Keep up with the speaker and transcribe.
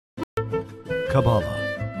Kabbalah,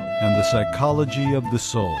 and the Psychology of the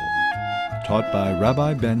Soul, taught by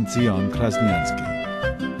Rabbi Ben Zion Krasniansky.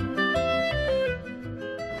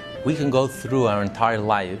 We can go through our entire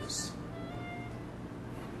lives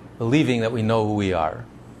believing that we know who we are.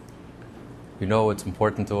 We know what's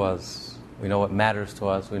important to us. We know what matters to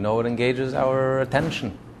us. We know what engages our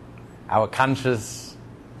attention, our conscious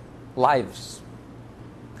lives.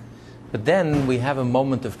 But then we have a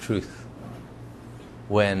moment of truth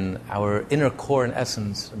when our inner core and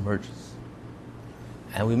essence emerges.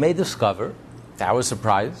 And we may discover, to our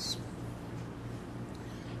surprise,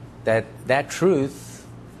 that truth,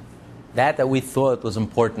 that we thought was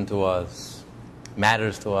important to us,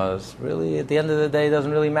 matters to us, really at the end of the day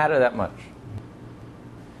doesn't really matter that much.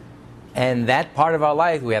 And that part of our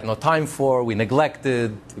life we had no time for, we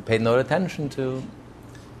neglected, we paid no attention to,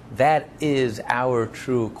 that is our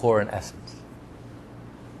true core and essence.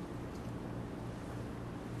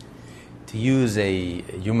 To use a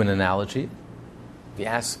human analogy, if you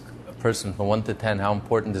ask a person from 1 to 10 how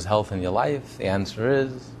important is health in your life, the answer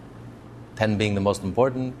is 10 being the most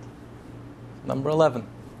important, number 11,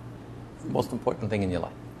 the most important thing in your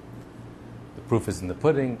life. The proof is in the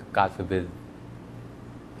pudding. God forbid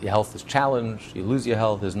your health is challenged, you lose your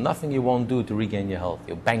health, there's nothing you won't do to regain your health.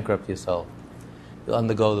 You'll bankrupt yourself. You'll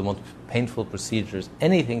undergo the most painful procedures,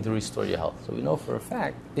 anything to restore your health. So we know for a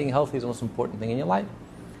fact being healthy is the most important thing in your life.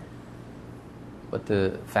 But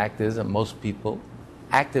the fact is that most people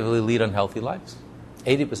actively lead unhealthy lives.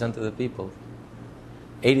 80% of the people,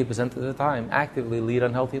 80% of the time, actively lead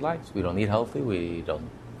unhealthy lives. We don't eat healthy, we don't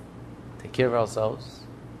take care of ourselves,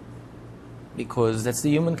 because that's the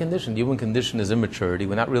human condition. The human condition is immaturity.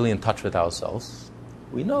 We're not really in touch with ourselves.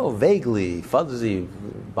 We know vaguely, fuzzy,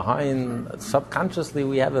 behind, subconsciously,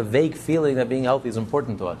 we have a vague feeling that being healthy is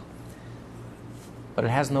important to us. But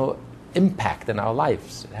it has no impact in our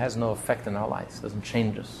lives. It has no effect in our lives. It doesn't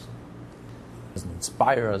change us. It doesn't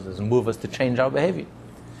inspire us. It doesn't move us to change our behavior.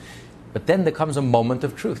 But then there comes a moment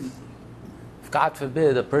of truth. If, God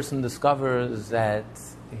forbid, a person discovers that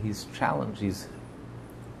he's challenged, he's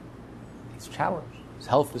challenged, his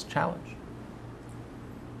health is challenged.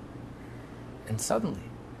 And suddenly,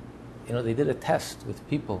 they did a test with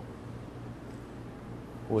people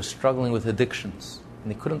who were struggling with addictions,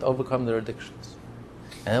 and they couldn't overcome their addictions.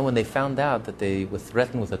 And then when they found out that they were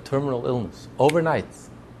threatened with a terminal illness, overnight,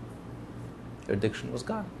 their addiction was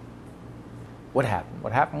gone. What happened?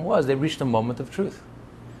 What happened was they reached a moment of truth.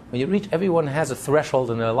 Everyone has a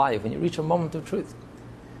threshold in their life. When you reach a moment of truth,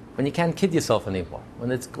 when you can't kid yourself anymore,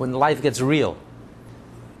 when life gets real,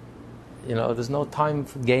 there's no time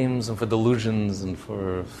for games and for delusions and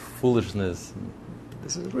for foolishness.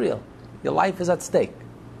 This is real. Your life is at stake.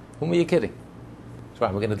 Whom are you kidding? So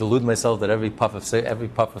I'm going to delude myself that every puff of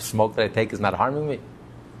smoke that I take is not harming me.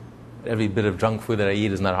 Every bit of junk food that I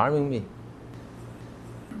eat is not harming me.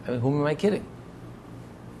 I mean, whom am I kidding?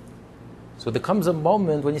 So there comes a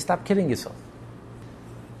moment when you stop kidding yourself.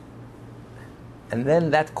 And then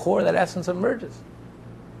that core, that essence emerges.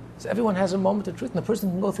 So everyone has a moment of truth, and the person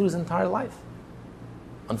can go through his entire life.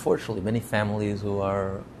 Unfortunately, many families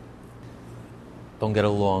don't get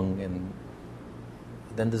along, and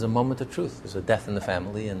then there's a moment of truth. There's a death in the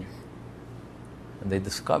family, and they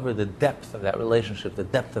discover the depth of that relationship, the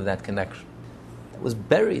depth of that connection. It was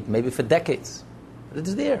buried maybe for decades, but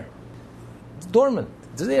it's there. It's dormant.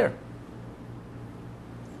 It's there.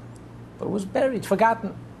 But it was buried,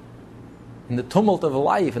 forgotten. In the tumult of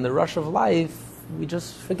life, in the rush of life, we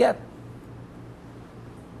just forget.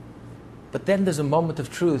 But then there's a moment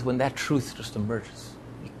of truth when that truth just emerges.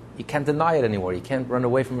 You can't deny it anymore. You can't run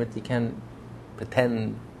away from it. You can't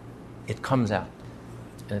pretend. It comes out.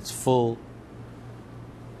 And it's full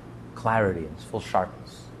clarity and it's full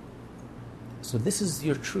sharpness. So this is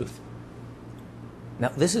your truth. Now,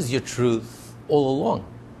 this is your truth all along.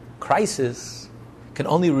 Crisis can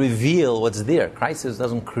only reveal what's there. Crisis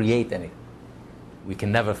doesn't create anything. We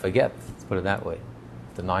can never forget, let's put it that way.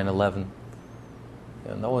 The 9/11,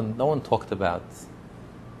 no one talked about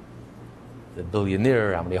the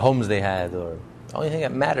billionaire, how many homes they had, or the only thing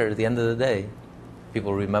that mattered at the end of the day,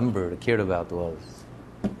 people remembered, cared about, was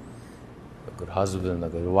a good husband, a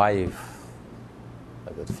good wife,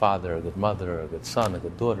 a good father, a good mother, a good son, a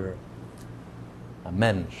good daughter, a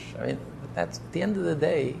mensch. I mean, that's at the end of the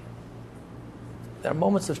day. There are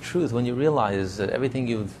moments of truth when you realize that everything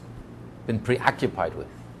you've been preoccupied with,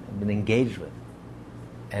 and been engaged with,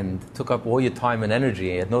 and took up all your time and energy,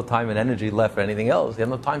 you had no time and energy left for anything else, you had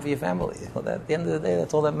no time for your family. At the end of the day,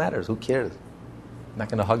 that's all that matters. Who cares? I'm not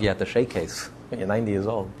going to hug you at the shake case when you're 90 years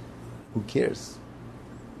old. Who cares?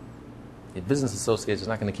 Your business associate is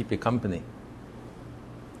not going to keep you company.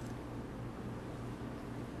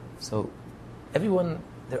 So everyone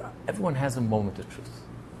has a moment of truth.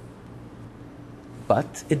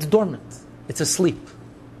 But it's dormant. It's asleep.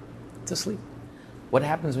 It's asleep. What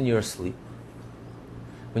happens when you're asleep?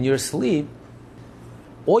 When you're asleep,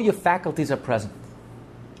 all your faculties are present.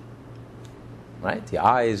 Right? Your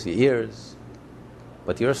eyes, your ears.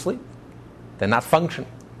 But you're asleep. They're not functioning.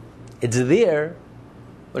 It's there,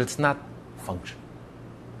 but it's not functioning.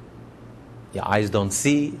 Your eyes don't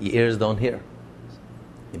see, your ears don't hear.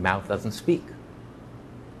 Your mouth doesn't speak.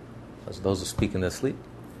 Those who speak in their sleep.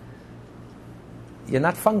 You're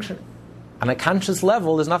not functioning. On a conscious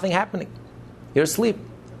level, there's nothing happening. You're asleep.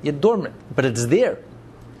 You're dormant. But it's there.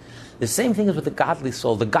 The same thing is with the godly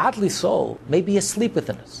soul. The godly soul may be asleep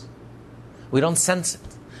within us. We don't sense it.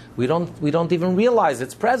 We don't even realize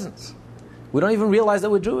its presence. We don't even realize that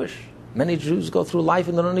we're Jewish. Many Jews go through life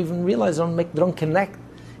and they don't even realize, they don't connect.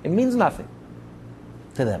 It means nothing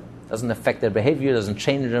to them. It doesn't affect their behavior, it doesn't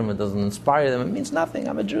change them, it doesn't inspire them. It means nothing.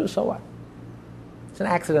 I'm a Jew, so what? It's an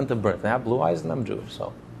accident of birth. I have blue eyes and I'm Jewish,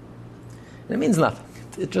 so. And it means nothing.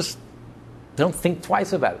 It just, they don't think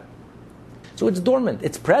twice about it. So it's dormant.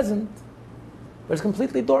 It's present, but it's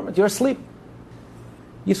completely dormant. You're asleep.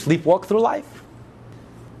 You sleepwalk through life.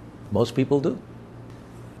 Most people do.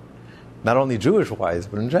 Not only Jewish-wise,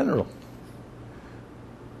 but in general.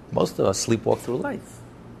 Most of us sleepwalk through life.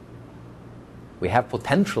 We have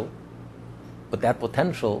potential, but that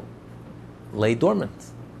potential lay dormant.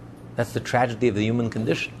 That's the tragedy of the human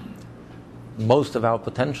condition. Most of our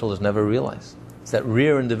potential is never realized. It's that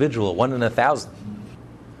rare individual, 1 in 1,000,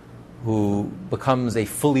 who becomes a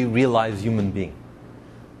fully realized human being.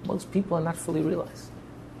 Most people are not fully realized.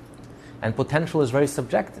 And potential is very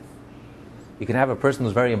subjective. You can have a person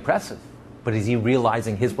who's very impressive, but is he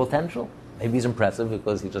realizing his potential? Maybe he's impressive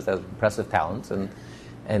because he just has impressive talents,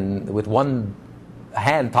 and with one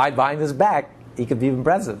hand tied behind his back, he could be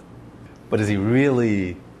impressive. But is he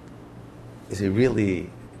really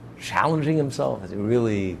challenging himself? Is he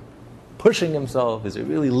really pushing himself? Is he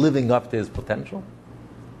really living up to his potential?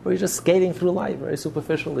 Or he's just skating through life very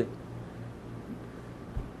superficially?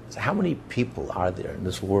 So how many people are there in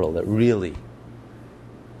this world that really,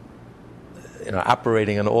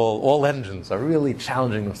 operating on all engines, are really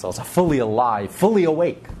challenging themselves, are fully alive, fully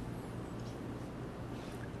awake?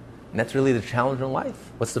 And that's really the challenge in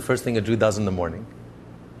life. What's the first thing a Jew does in the morning?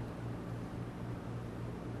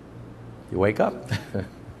 You wake up.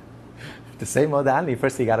 The same modality,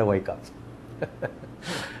 first you got to wake up.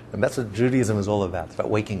 And that's what Judaism is all about. It's about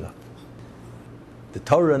waking up. The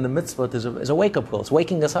Torah and the mitzvot is a wake-up call. It's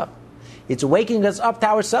waking us up. It's waking us up to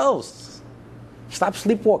ourselves. Stop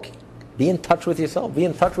sleepwalking. Be in touch with yourself. Be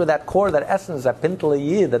in touch with that core, that essence, that pintel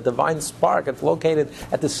yid, that divine spark. It's located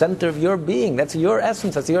at the center of your being. That's your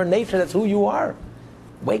essence. That's your nature. That's who you are.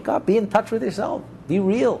 Wake up. Be in touch with yourself. Be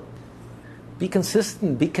real. Be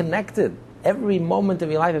consistent. Be connected. Every moment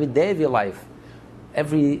of your life, every day of your life,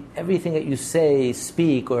 everything that you say,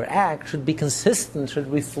 speak, or act should be consistent,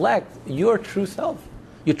 should reflect your true self,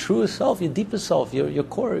 your truest self, your deepest self, your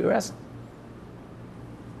core, your essence.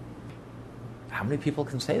 How many people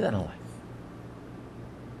can say that in life?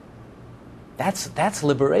 That's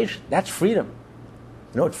liberation. That's freedom.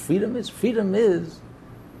 You know what freedom is? Freedom is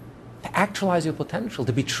to actualize your potential,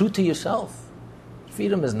 to be true to yourself.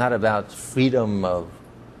 Freedom is not about freedom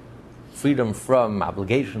from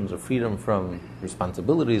obligations, or freedom from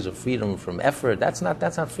responsibilities, or freedom from effort. That's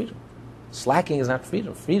not freedom. Slacking is not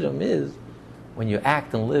freedom. Freedom is when you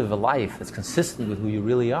act and live a life that's consistent with who you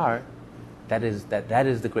really are. That is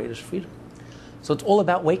the greatest freedom. So it's all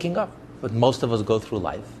about waking up. But most of us go through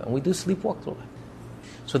life, and we do sleepwalk through life.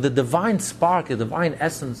 So the divine spark, the divine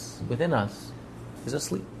essence within us is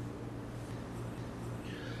asleep.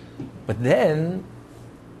 But then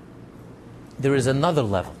there is another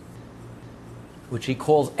level, which he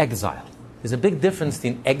calls exile. There's a big difference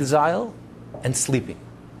between exile and sleeping.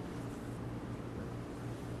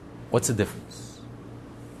 What's the difference?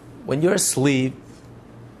 When you're asleep,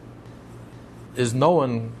 there's no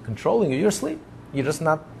one controlling you. You're asleep. You're just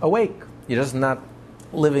not awake. You're just not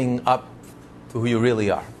living up to who you really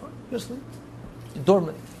are. You're asleep. You're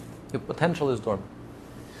dormant. Your potential is dormant.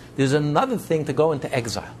 There's another thing to go into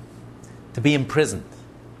exile, to be imprisoned.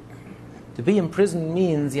 To be imprisoned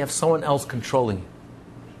means you have someone else controlling you,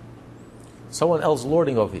 someone else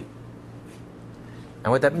lording over you.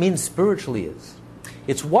 And what that means spiritually is,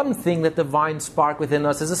 it's one thing that the divine spark within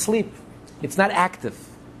us is asleep. It's not active.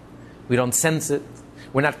 We don't sense it.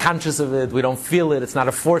 We're not conscious of it. We don't feel it. It's not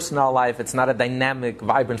a force in our life. It's not a dynamic,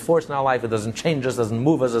 vibrant force in our life. It doesn't change us, doesn't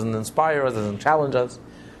move us, doesn't inspire us, doesn't challenge us.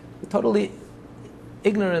 We're totally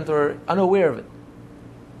ignorant or unaware of it.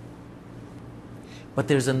 But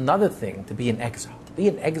there's another thing to be in exile. To be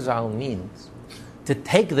in exile means to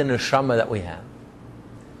take the neshama that we have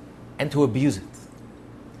and to abuse it.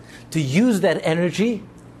 To use that energy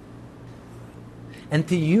and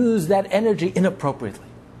to use that energy inappropriately.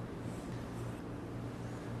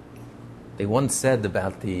 They once said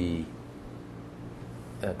about the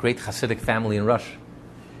great Hasidic family in Russia,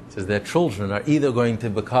 it says their children are either going to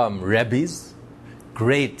become rebbes,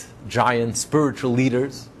 great, giant spiritual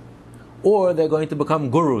leaders, or they're going to become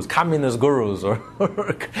gurus, communist gurus, or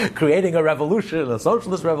creating a revolution, a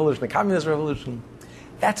socialist revolution, a communist revolution.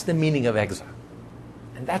 That's the meaning of exile.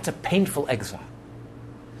 And that's a painful exile.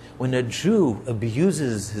 When a Jew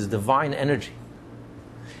abuses his divine energy,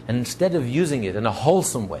 and instead of using it in a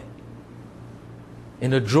wholesome way,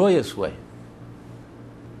 in a joyous way,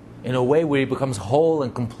 in a way where he becomes whole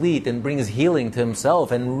and complete and brings healing to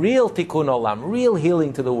himself and real tikkun olam, real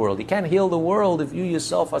healing to the world. You can't heal the world if you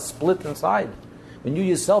yourself are split inside. When you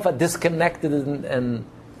yourself are disconnected and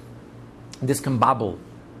discombobbled.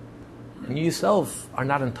 And you yourself are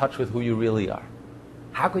not in touch with who you really are.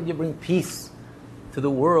 How could you bring peace to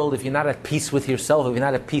the world if you're not at peace with yourself, if you're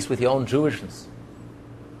not at peace with your own Jewishness?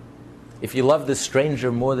 If you love this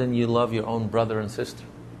stranger more than you love your own brother and sister,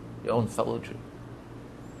 your own fellow Jew.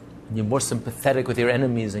 And you're more sympathetic with your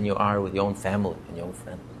enemies than you are with your own family and your own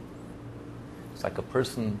friends. It's like a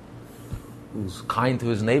person who's kind to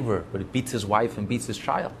his neighbor, but he beats his wife and beats his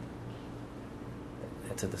child.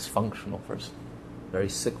 That's a dysfunctional person, very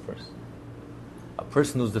sick person. A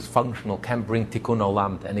person who's dysfunctional can't bring tikkun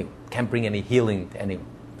olam to anyone, can't bring any healing to anyone.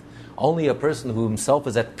 Only a person who himself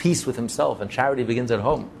is at peace with himself, and charity begins at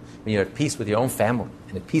home, when you're at peace with your own family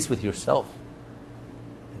and at peace with yourself,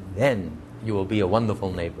 then you will be a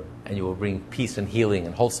wonderful neighbor and you will bring peace and healing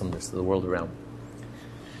and wholesomeness to the world around you.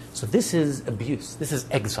 So this is abuse, this is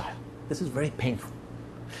exile, this is very painful.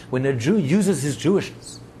 When a Jew uses his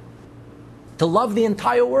Jewishness to love the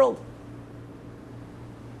entire world,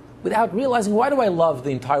 without realizing, why do I love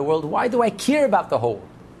the entire world? Why do I care about the whole world?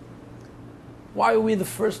 Why are we the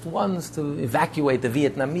first ones to evacuate the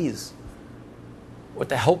Vietnamese? Or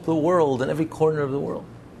to help the world in every corner of the world?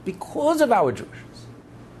 Because of our Jewishness.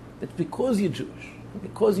 It's because you're Jewish.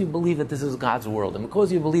 Because you believe that this is God's world. And because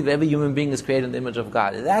you believe every human being is created in the image of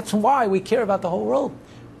God. That's why we care about the whole world.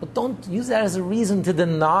 But don't use that as a reason to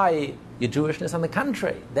deny your Jewishness. On the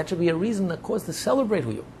contrary, that should be a reason, a cause to celebrate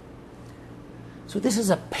who you are. So this is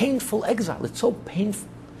a painful exile. It's so painful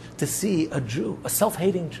to see a Jew, a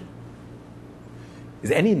self-hating Jew.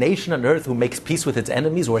 Is any nation on earth who makes peace with its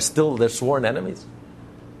enemies who are still their sworn enemies?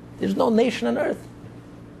 There's no nation on earth.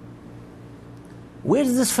 Where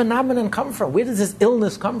does this phenomenon come from? Where does this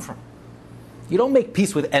illness come from? You don't make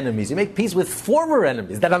peace with enemies. You make peace with former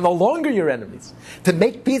enemies that are no longer your enemies. To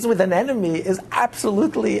make peace with an enemy is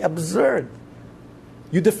absolutely absurd.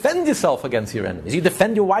 You defend yourself against your enemies. You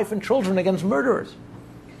defend your wife and children against murderers.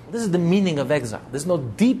 This is the meaning of exile. There's no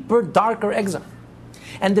deeper, darker exile.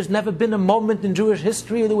 And there's never been a moment in Jewish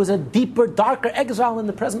history where there was a deeper, darker exile in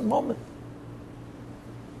the present moment.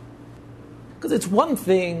 Because it's one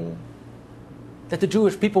thing that the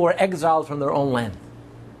Jewish people were exiled from their own land.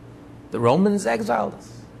 The Romans exiled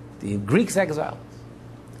us. The Greeks exiled us.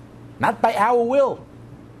 Not by our will.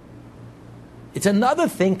 It's another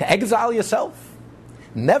thing to exile yourself.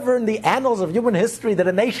 Never in the annals of human history did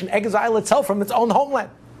a nation exile itself from its own homeland.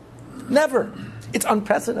 Never. It's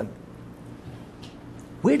unprecedented.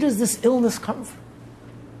 Where does this illness come from?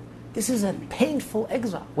 This is a painful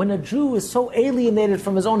exile. When a Jew is so alienated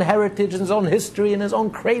from his own heritage and his own history and his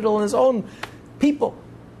own cradle and his own people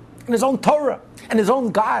and his own Torah and his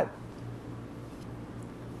own God.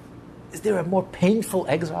 Is there a more painful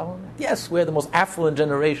exile than that? Yes, we're the most affluent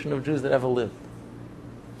generation of Jews that ever lived.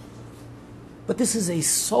 But this is a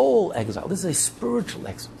soul exile. This is a spiritual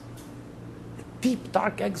exile. A deep,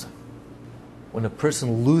 dark exile. When a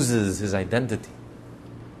person loses his identity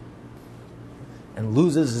and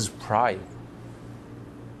loses his pride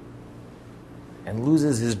and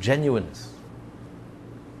loses his genuineness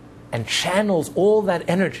and channels all that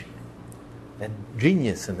energy, that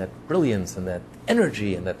genius and that brilliance and that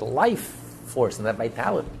energy and that life force and that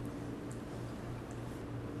vitality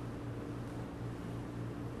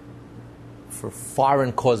for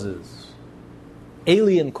foreign causes,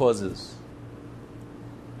 alien causes,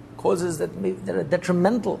 causes that are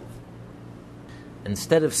detrimental.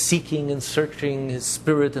 Instead of seeking and searching his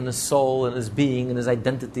spirit and his soul and his being and his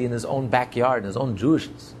identity in his own backyard, in his own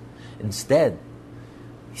Jewishness, instead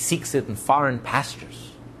he seeks it in foreign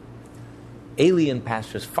pastures, alien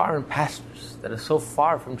pastures, foreign pastures that are so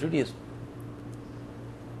far from Judaism.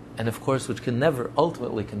 And of course, which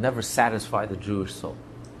ultimately can never satisfy the Jewish soul.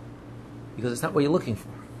 because it's not what you're looking for.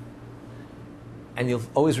 And you'll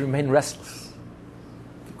always remain restless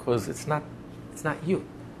because it's not you.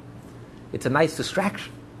 It's a nice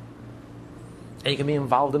distraction. And you can be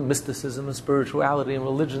involved in mysticism and spirituality and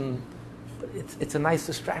religion, but it's a nice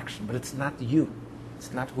distraction, but it's not you.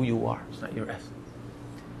 It's not who you are. It's not your essence.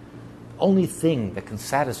 The only thing that can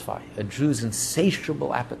satisfy a Jew's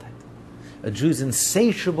insatiable appetite, a Jew's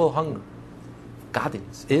insatiable hunger,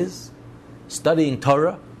 godliness, is studying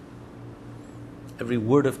Torah, every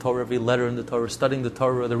word of Torah, every letter in the Torah, studying the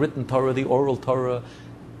Torah, the written Torah, the oral Torah,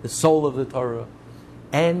 the soul of the Torah,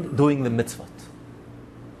 and doing the mitzvot.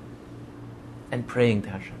 And praying to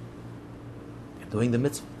Hashem. And doing the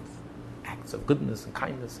mitzvot. Acts of goodness and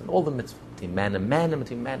kindness and all the mitzvot. Between man and man and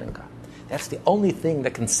between man and God. That's the only thing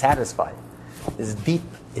that can satisfy this deep,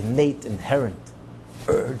 innate, inherent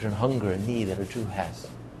urge and hunger and need that a Jew has.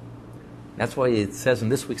 That's why it says in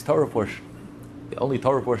this week's Torah portion, the only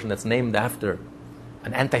Torah portion that's named after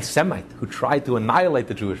an anti-Semite who tried to annihilate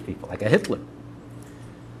the Jewish people, like a Hitler.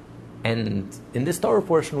 And in this Torah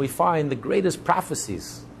portion we find the greatest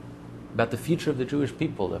prophecies about the future of the Jewish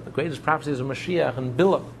people, the greatest prophecies of Mashiach and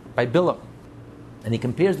Bilam, by Bilam. And he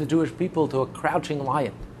compares the Jewish people to a crouching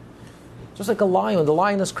lion. Just like a lion, the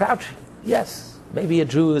lion is crouching. Yes, maybe a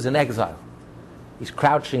Jew is in exile. He's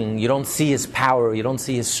crouching, you don't see his power, you don't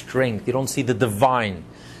see his strength, you don't see the divine,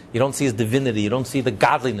 you don't see his divinity, you don't see the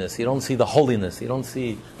godliness, you don't see the holiness, you don't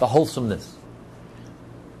see the wholesomeness.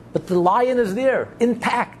 But the lion is there,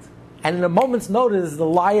 intact. And in a moment's notice, the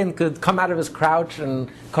lion could come out of his crouch and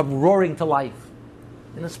come roaring to life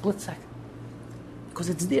in a split second. Because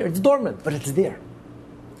it's there, it's dormant, but it's there.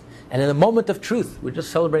 And in a moment of truth, we're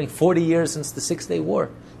just celebrating 40 years since the Six-Day War.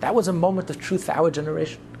 That was a moment of truth for our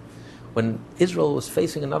generation. When Israel was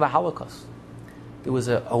facing another Holocaust, there was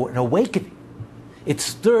an awakening. It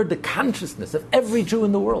stirred the consciousness of every Jew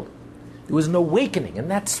in the world. There was an awakening, and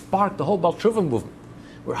that sparked the whole Baal Teshuva movement,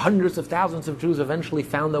 where hundreds of thousands of Jews eventually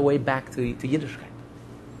found their way back to Yiddishkeit.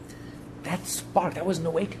 That spark, that was an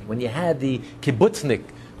awakening. When you had the kibbutznik,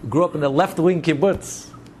 who grew up in a left-wing kibbutz,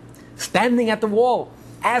 standing at the wall,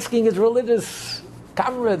 asking his religious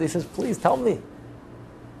comrade, he says, please tell me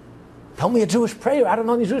a Jewish prayer. I don't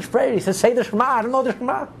know any Jewish prayer. He says, say the Shema. I don't know the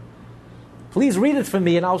Shema. Please read it for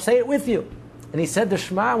me and I'll say it with you. And he said the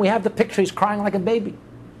Shema, and we have the picture, he's crying like a baby.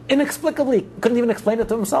 Inexplicably, couldn't even explain it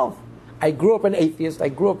to himself. I grew up an atheist. I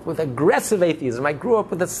grew up with aggressive atheism. I grew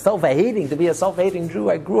up with to be a self-hating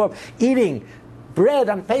Jew. I grew up eating bread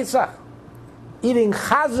on Pesach, eating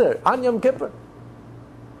chazer on Yom Kippur.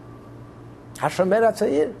 Hashomer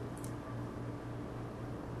HaTzair.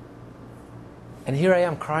 And here I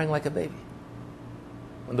am crying like a baby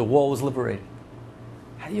when the wall was liberated.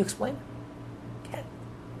 How do you explain it? Can't.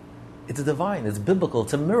 It's divine, it's biblical,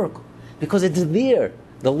 it's a miracle. Because it's there.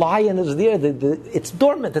 The lion is there, it's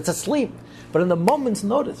dormant, it's asleep. But in the moment's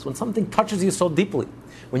notice, when something touches you so deeply,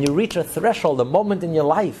 when you reach a threshold, a moment in your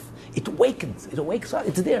life, it wakes up,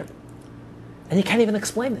 it's there. And you can't even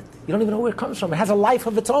explain it. You don't even know where it comes from. It has a life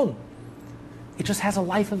of its own. It just has a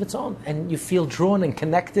life of its own. And you feel drawn and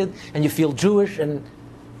connected, and you feel Jewish and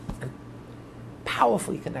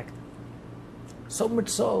powerfully connected. So much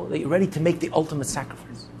so that you're ready to make the ultimate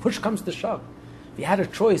sacrifice. Push comes to shove. If you had a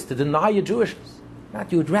choice to deny your Jewishness,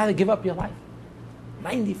 you would rather give up your life.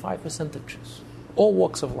 95% of Jews, all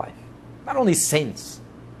walks of life, not only saints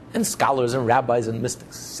and scholars and rabbis and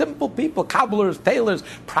mystics, simple people, cobblers, tailors,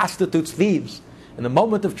 prostitutes, thieves. In the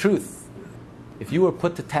moment of truth, if you were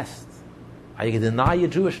put to test, are you going to deny your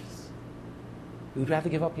Jewishness? You would rather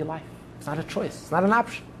give up your life. It's not a choice. It's not an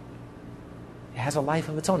option. It has a life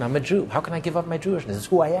of its own. I'm a Jew. How can I give up my Jewishness? It's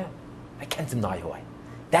who I am. I can't deny who I am.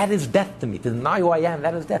 That is death to me. To deny who I am,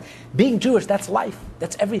 that is death. Being Jewish, that's life.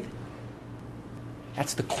 That's everything.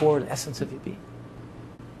 That's the core and essence of your being.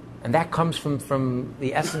 And that comes from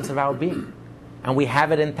the essence of our being. And we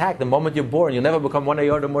have it intact. The moment you're born, you'll never become one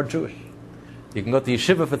iota more Jewish. You can go to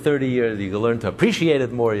yeshiva for 30 years, you can learn to appreciate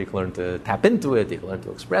it more, you can learn to tap into it, you can learn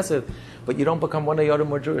to express it, but you don't become one iota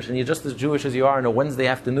more Jewish. And you're just as Jewish as you are on a Wednesday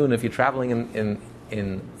afternoon if you're traveling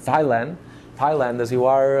in Thailand as you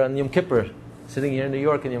are on Yom Kippur, sitting here in New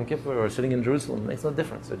York in Yom Kippur, or sitting in Jerusalem. It makes no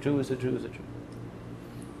difference. A Jew is a Jew is a Jew.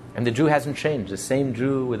 And the Jew hasn't changed. The same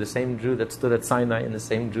Jew with the same Jew that stood at Sinai, and the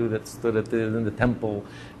same Jew that stood in the temple,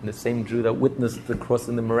 and the same Jew that witnessed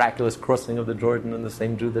the miraculous crossing of the Jordan, and the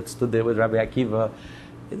same Jew that stood there with Rabbi Akiva.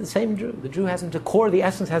 The same Jew. The Jew hasn't, the core, the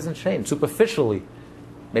essence hasn't changed. Superficially,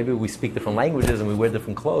 maybe we speak different languages and we wear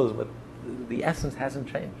different clothes, but the essence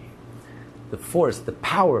hasn't changed. The force, the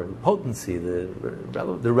power, the potency, the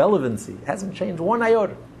relevancy hasn't changed one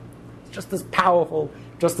iota. It's just as powerful,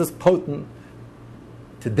 just as potent,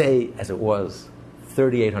 today as it was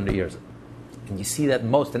 3,800 years ago. And you see that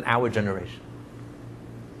most in our generation.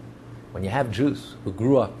 When you have Jews who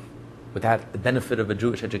grew up without the benefit of a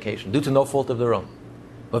Jewish education, due to no fault of their own,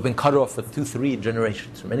 who have been cut off for 2-3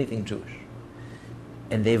 generations from anything Jewish,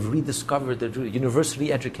 and they've rediscovered their Jewish,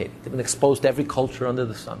 university educated, they've been exposed to every culture under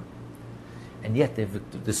the sun, and yet they've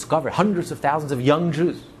discovered, hundreds of thousands of young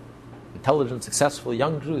Jews, intelligent, successful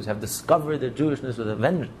young Jews, have discovered their Jewishness with a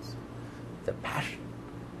vengeance, their passion.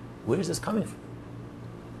 Where is this coming from?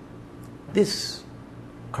 This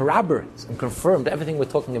corroborates and confirms everything we're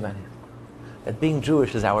talking about here. That being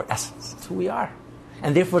Jewish is our essence. It's who we are.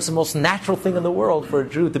 And therefore it's the most natural thing in the world for a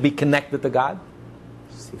Jew to be connected to God.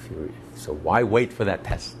 So why wait for that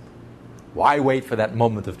test? Why wait for that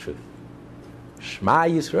moment of truth? Shema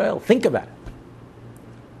Yisrael, think about it.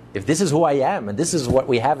 If this is who I am and this is what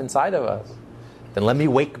we have inside of us, then let me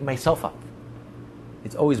wake myself up.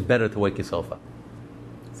 It's always better to wake yourself up.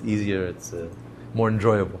 It's easier, it's more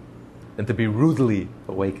enjoyable than to be rudely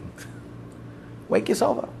awakened. Wake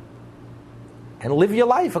yourself up and live your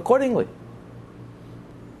life accordingly.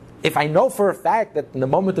 If I know for a fact that in the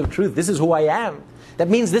moment of truth, this is who I am, that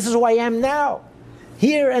means this is who I am now.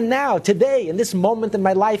 Here and now, today, in this moment in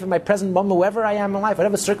my life, in my present moment, wherever I am in life,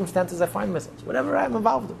 whatever circumstances I find myself, whatever I am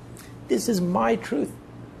involved in. This is my truth.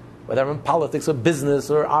 Whether I'm in politics or business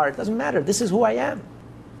or art, doesn't matter. This is who I am.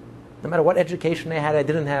 No matter what education I had, I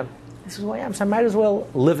didn't have, this is who I am. So I might as well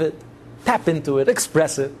live it, tap into it,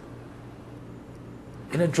 express it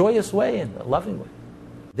in a joyous way, in a loving way.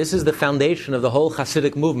 This is the foundation of the whole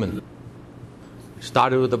Hasidic movement. We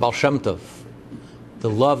started with the Baal Shem Tov, the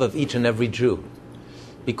love of each and every Jew.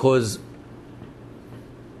 Because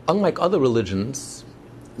unlike other religions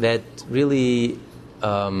that really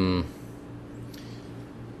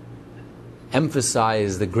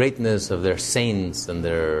emphasize the greatness of their saints and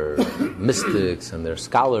their mystics and their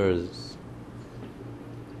scholars,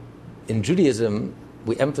 in Judaism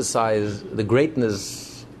we emphasize the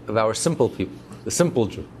greatness of our simple people, the simple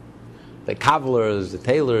Jew, the cobblers, the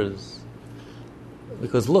tailors.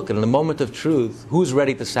 Because look, in the moment of truth, who's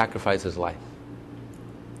ready to sacrifice his life?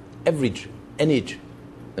 Every Jew, any Jew,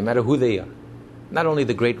 no matter who they are. Not only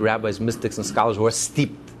the great rabbis, mystics, and scholars who are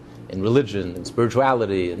steeped in religion, and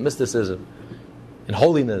spirituality, and mysticism, and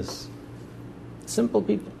holiness. Simple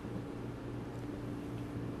people.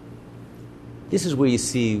 This is where you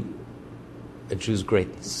see a Jew's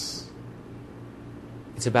greatness.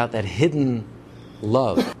 It's about that hidden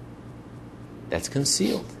love that's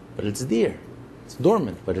concealed, but it's there. It's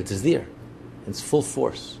dormant, but it is there. It's full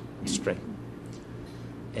force and strength.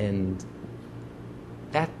 And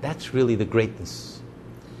that's really the greatness.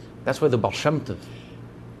 That's why the Baal Shem Tov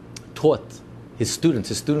taught his students.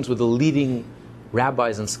 His students were the leading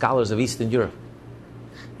rabbis and scholars of Eastern Europe.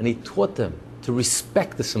 And he taught them to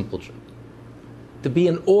respect the simple Jew, to be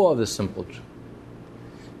in awe of the simple Jew,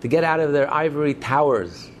 to get out of their ivory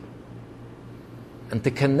towers and to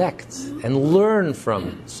connect and learn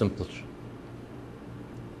from simple Jew.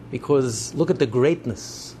 Because look at the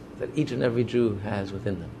greatness that each and every Jew has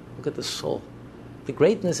within them. Look at the soul. The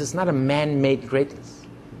greatness is not a man-made greatness.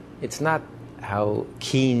 It's not how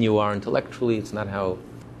keen you are intellectually. It's not how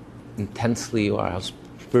intensely you are, how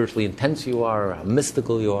spiritually intense you are, or how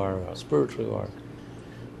mystical you are, or how spiritual you are.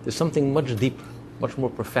 There's something much deeper, much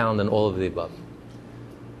more profound than all of the above.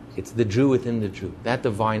 It's the Jew within the Jew, that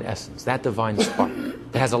divine essence, that divine spark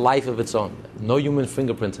that has a life of its own. No human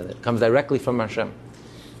fingerprints in it. It comes directly from Hashem.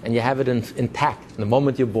 And you have it intact from the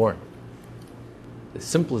moment you're born. The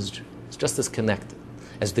simplest Jew is just as connected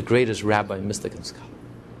as the greatest rabbi, mystic, and scholar.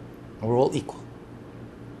 And we're all equal.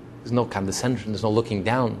 There's no condescension, there's no looking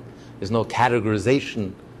down, there's no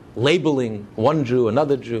categorization, labeling one Jew,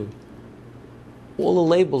 another Jew. All the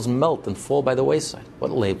labels melt and fall by the wayside. What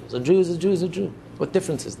labels? A Jew is a Jew is a Jew. What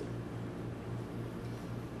difference is there?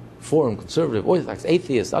 Foreign, conservative, Orthodox,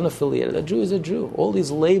 atheist, unaffiliated. A Jew is a Jew. All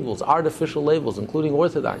these labels, artificial labels, including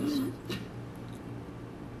Orthodox,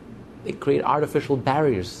 they create artificial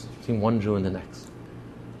barriers between one Jew and the next.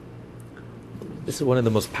 This is one of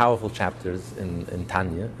the most powerful chapters in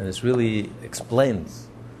Tanya, and it really explains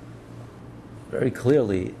very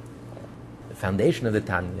clearly the foundation of the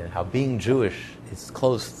Tanya, how being Jewish is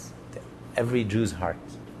close to every Jew's heart.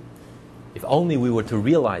 If only we were to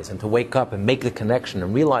realize and to wake up and make the connection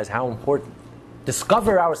and realize how important,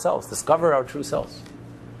 discover ourselves, discover our true selves.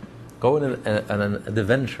 Go on an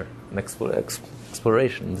adventure, an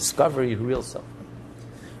exploration, and discover your real self.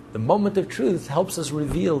 The moment of truth helps us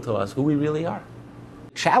reveal to us who we really are.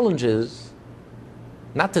 The challenge is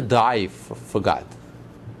not to die for God.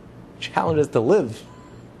 The challenge is to live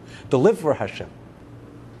for Hashem.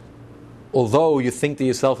 although you think to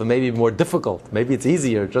yourself it may be more difficult, maybe it's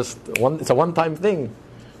easier, it's a one-time thing.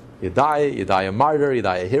 You die a martyr, you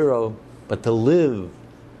die a hero, but to live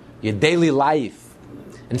your daily life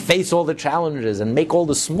and face all the challenges and make all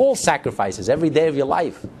the small sacrifices every day of your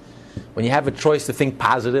life, when you have a choice to think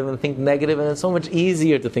positive and think negative, and it's so much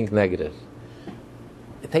easier to think negative.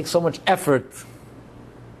 It takes so much effort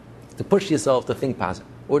to push yourself to think positive,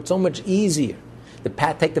 or it's so much easier to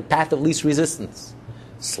take the path of least resistance.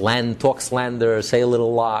 Talk slander, say a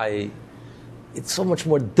little lie. It's so much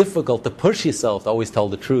more difficult to push yourself to always tell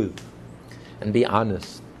the truth and be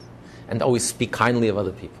honest and always speak kindly of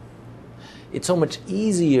other people. It's so much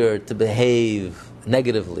easier to behave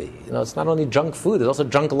negatively. It's not only junk food, it's also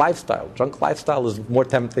junk lifestyle. Junk lifestyle is more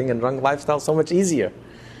tempting, and junk lifestyle is so much easier.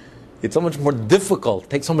 It's so much more difficult. It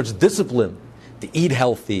takes so much discipline to eat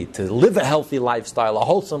healthy, to live a healthy lifestyle, a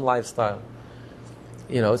wholesome lifestyle.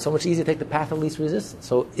 It's so much easier to take the path of least resistance.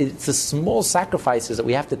 So it's the small sacrifices that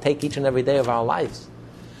we have to take each and every day of our lives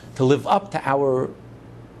to live up to our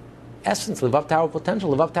essence, live up to our potential,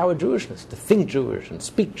 live up to our Jewishness, to think Jewish and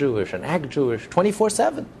speak Jewish and act Jewish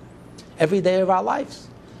 24/7, every day of our lives,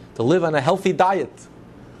 to live on a healthy diet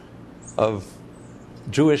of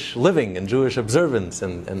Jewish living and Jewish observance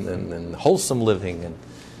and wholesome living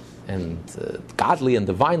and godly and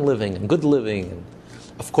divine living and good living. And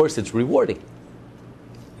of course, it's rewarding.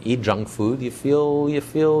 You eat junk food, you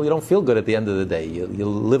don't feel good at the end of the day. You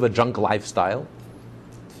live a junk lifestyle.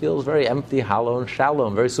 It feels very empty, hollow, and shallow,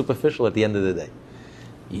 and very superficial at the end of the day.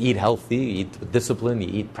 You eat healthy, you eat with discipline, you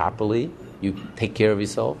eat properly, you take care of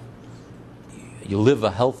yourself. You live a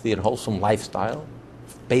healthy and wholesome lifestyle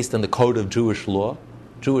based on the code of Jewish law,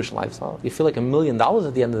 Jewish lifestyle. You feel like $1 million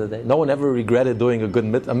at the end of the day. No one ever regretted doing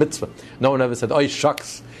a mitzvah. No one ever said, "Oh,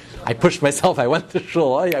 shucks, I pushed myself, I went to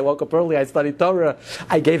shul, I woke up early, I studied Torah,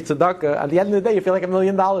 I gave tzedakah." At the end of the day, you feel like $1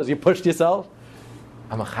 million. You pushed yourself.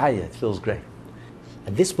 I'm a chaya, it feels great.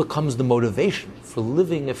 And this becomes the motivation for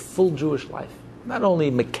living a full Jewish life. Not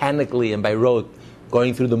only mechanically and by rote,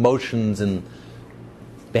 going through the motions and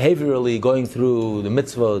behaviorally going through the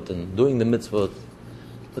mitzvot and doing the mitzvot,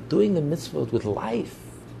 but doing the mitzvot with life.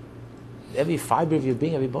 Every fiber of your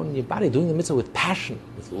being, every bone in your body, doing the mitzvah with passion,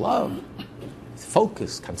 with love, with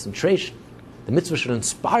focus, concentration. The mitzvah should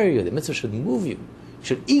inspire you. The mitzvah should move you. You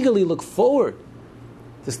should eagerly look forward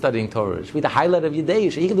to studying Torah. It should be the highlight of your day.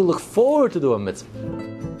 You should eagerly look forward to do a mitzvah.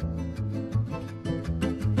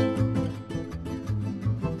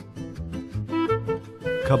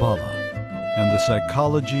 Kabbalah and the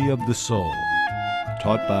Psychology of the Soul,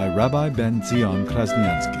 taught by Rabbi Ben Zion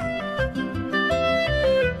Krasniansky.